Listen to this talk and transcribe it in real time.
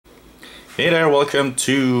Hey there, welcome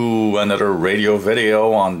to another radio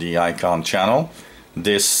video on the Icom channel.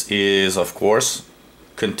 This is, of course,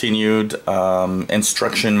 continued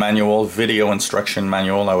instruction manual, video instruction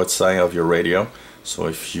manual, I would say, of your radio. So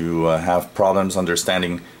if you have problems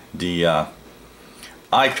understanding the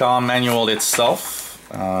Icom manual itself,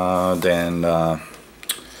 then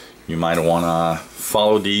you might want to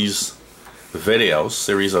follow these videos,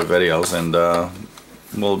 series of videos, and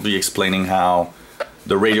we'll be explaining how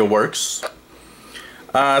the radio works.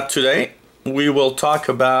 Today we will talk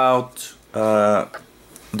about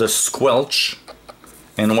the squelch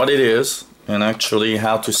and what it is, and actually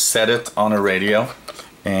how to set it on a radio,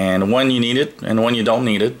 and when you need it and when you don't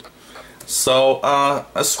need it. So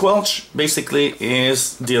a squelch basically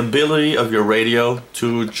is the ability of your radio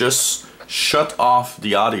to just shut off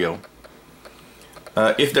the audio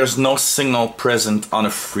if there's no signal present on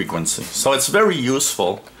a frequency. So it's very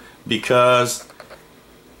useful because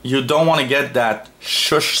you don't want to get that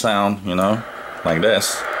shush sound, you know, like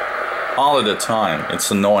this, all of the time. It's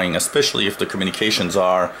annoying, especially if the communications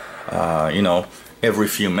are, you know, every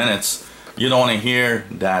few minutes. You don't want to hear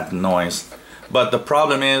that noise. But the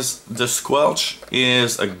problem is, the squelch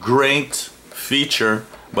is a great feature,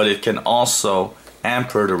 but it can also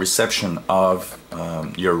hamper the reception of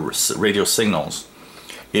your radio signals.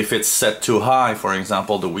 If it's set too high, for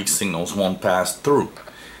example, the weak signals won't pass through.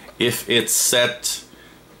 If it's set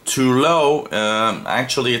too low,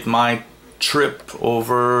 actually it might trip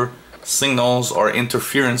over signals or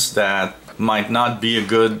interference that might not be a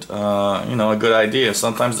good, you know, a good idea.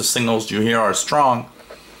 Sometimes the signals you hear are strong,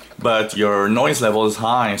 but your noise level is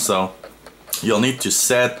high, so you'll need to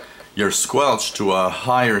set your squelch to a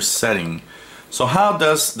higher setting. So how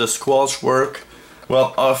does the squelch work?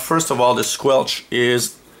 Well, first of all, the squelch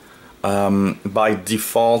is by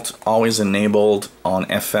default always enabled on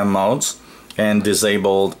FM modes and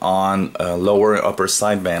disabled on lower upper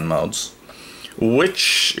sideband modes,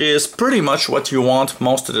 which is pretty much what you want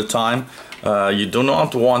most of the time. You do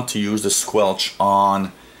not want to use the squelch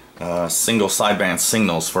on single sideband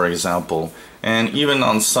signals, for example, and even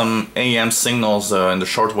on some AM signals in the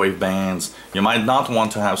shortwave bands you might not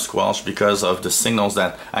want to have squelch because of the signals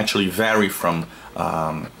that actually vary from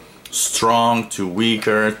strong to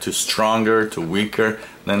weaker to stronger to weaker.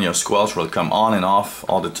 Then your squelch will come on and off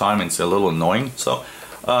all the time, and it's a little annoying. So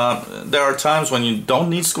there are times when you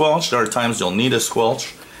don't need squelch, there are times you'll need a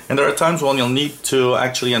squelch, and there are times when you'll need to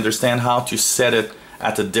actually understand how to set it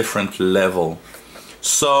at a different level.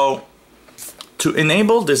 So to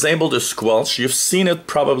enable, disable the squelch, you've seen it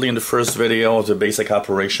probably in the first video of the basic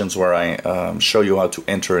operations where I show you how to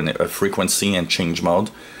enter a frequency and change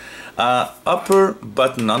mode. Upper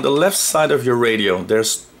button on the left side of your radio,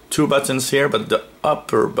 there's two buttons here, but the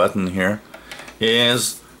upper button here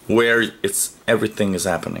is where everything is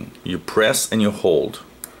happening. You press and you hold.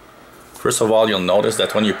 First of all, you'll notice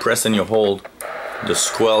that when you press and you hold, the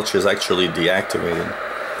squelch is actually deactivated.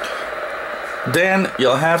 Then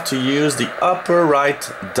you'll have to use the upper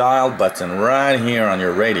right dial button right here on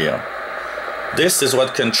your radio. This is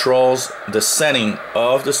what controls the setting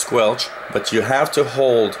of the squelch, but you have to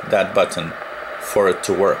hold that button for it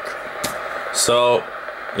to work. So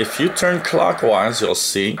if you turn clockwise, you'll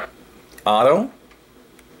see auto,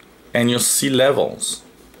 and you'll see levels.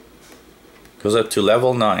 Goes up to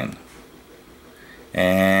level 9.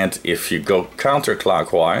 And if you go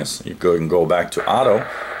counterclockwise, you can go back to auto,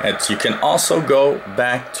 and you can also go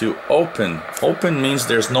back to open. Open means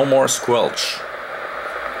there's no more squelch.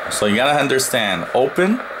 So you gotta understand,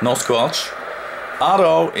 open, no squelch.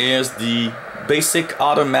 Auto is the basic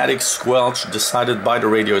automatic squelch decided by the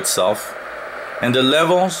radio itself. And the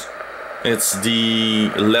levels, it's the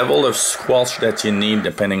level of squelch that you need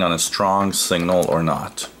depending on a strong signal or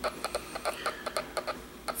not.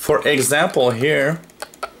 For example here,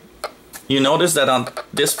 you notice that on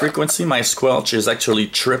this frequency my squelch is actually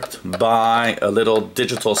tripped by a little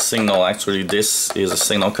digital signal. Actually, this is a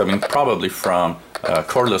signal coming probably from a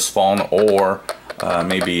cordless phone or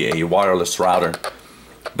maybe a wireless router.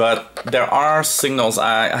 But there are signals.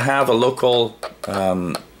 I have a local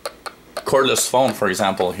cordless phone, for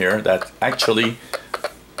example, here that actually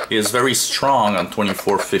is very strong on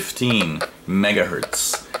 2415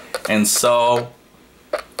 megahertz, and so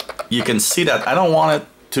you can see that I don't want it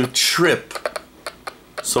to trip.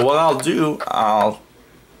 So what I'll do, I'll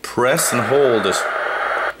press and hold this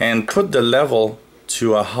and put the level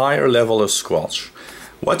to a higher level of squelch.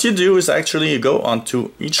 What you do is actually you go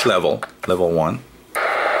onto each level, level 1,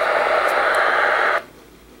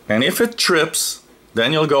 and if it trips,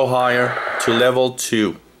 then you'll go higher to level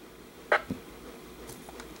 2.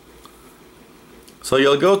 So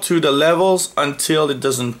you'll go to the levels until it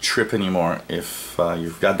doesn't trip anymore. If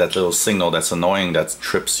you've got that little signal that's annoying that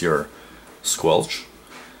trips your squelch.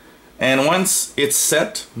 And once it's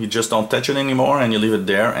set, you just don't touch it anymore and you leave it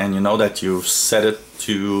there, and you know that you've set it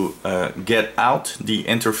to get out the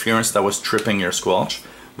interference that was tripping your squelch,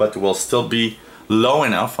 but it will still be low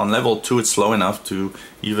enough. On level 2 it's low enough to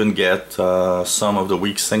even get some of the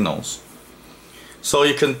weak signals. So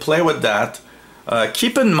you can play with that.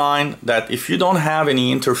 Keep in mind that if you don't have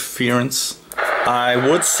any interference, I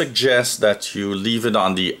would suggest that you leave it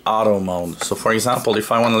on the auto mode. So for example,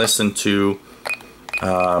 if I want to listen to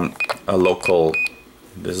a local,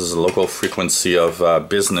 this is a local frequency of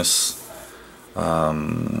business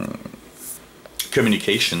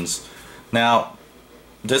communications. Now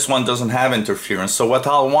this one doesn't have interference, so what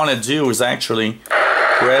I'll want to do is actually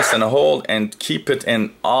press and hold and keep it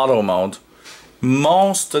in auto mode.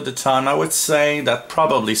 Most of the time, I would say that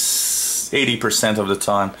probably 80% of the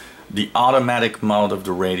time, the automatic mode of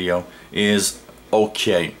the radio is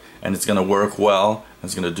okay, and it's gonna work well, and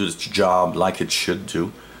it's gonna do its job like it should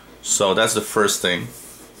do. So that's the first thing.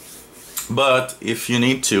 But if you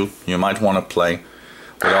need to, you might want to play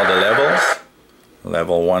with all the levels,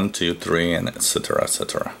 level 1, 2, 3, and etc,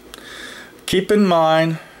 etc. Keep in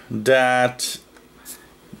mind that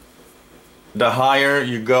the higher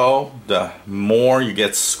you go, the more you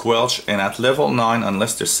get squelch, and at level 9,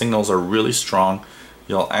 unless the signals are really strong,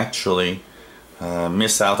 you'll actually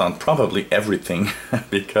miss out on probably everything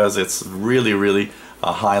because it's really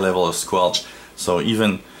a high level of squelch. So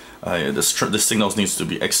even the signals needs to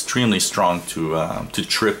be extremely strong to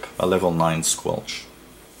trip a level 9 squelch.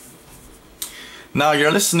 Now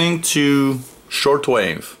you're listening to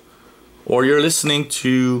shortwave, or you're listening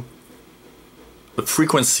to a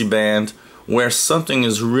frequency band where something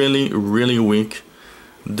is really weak,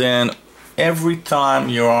 then every time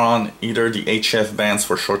you're on either the HF bands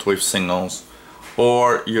for shortwave signals,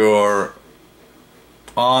 or you're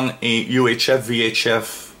on a UHF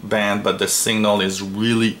VHF band but the signal is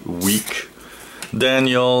really weak, then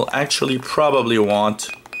you'll actually probably want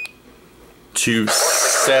to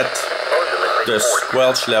set the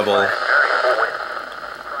squelch level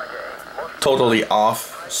totally off,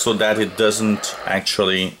 so that it doesn't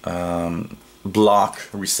actually block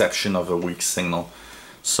reception of a weak signal.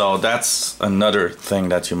 So that's another thing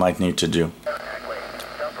that you might need to do.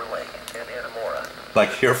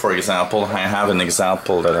 Like here, for example, I have an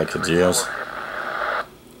example that I could use.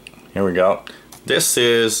 Here we go. This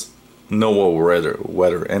is NOAA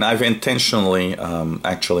weather, and I've intentionally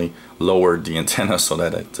actually lowered the antenna so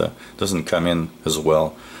that it doesn't come in as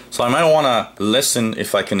well. So I might want to listen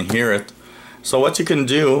if I can hear it. So what you can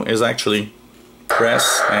do is actually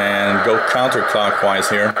press and go counterclockwise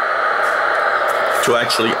here to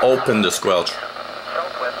actually open the squelch,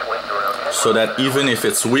 so that even if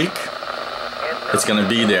it's weak, it's gonna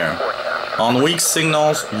be there. On weak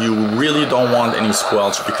signals, you really don't want any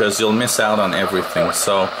squelch because you'll miss out on everything.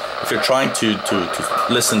 So if you're trying to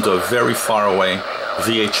listen to a very far away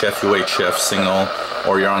VHF, UHF signal,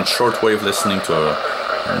 or you're on shortwave listening to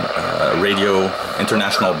a radio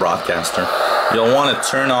international broadcaster, you'll want to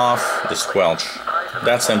turn off the squelch.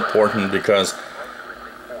 That's important because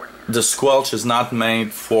the squelch is not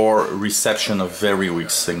made for reception of very weak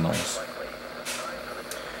signals.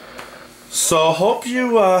 So hope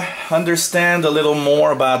you understand a little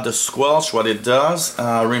more about the squelch, what it does.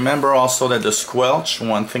 Remember also that the squelch,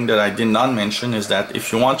 one thing that I did not mention is that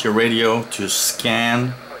if you want your radio to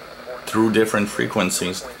scan through different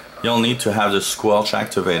frequencies, you'll need to have the squelch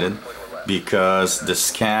activated, because the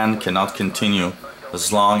scan cannot continue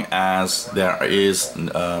as long as there is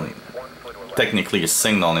technically a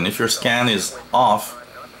signal. And if your scan is off,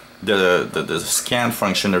 the scan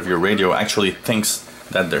function of your radio actually thinks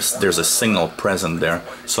that there's a signal present there,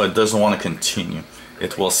 so it doesn't want to continue.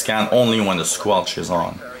 It will scan only when the squelch is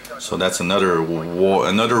on. So that's another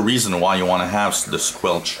reason why you want to have the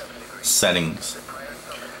squelch settings.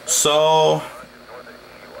 So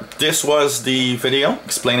this was the video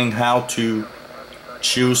explaining how to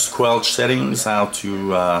choose squelch settings, how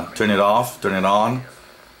to turn it off, turn it on,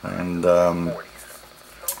 and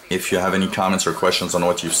if you have any comments or questions on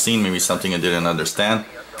what you've seen, maybe something you didn't understand,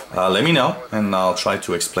 let me know and I'll try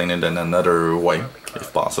to explain it in another way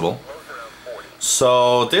if possible.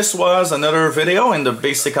 So this was another video in the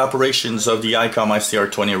basic operations of the Icom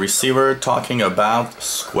IC R20 receiver, talking about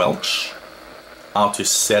squelch, how to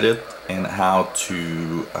set it, and how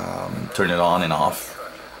to turn it on and off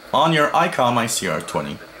on your Icom IC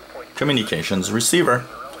R20 communications receiver.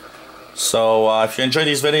 So if you enjoy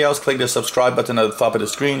these videos, click the subscribe button at the top of the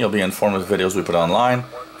screen. You'll be informed of videos we put online.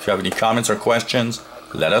 If you have any comments or questions,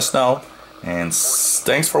 let us know. And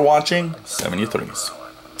thanks for watching 73s.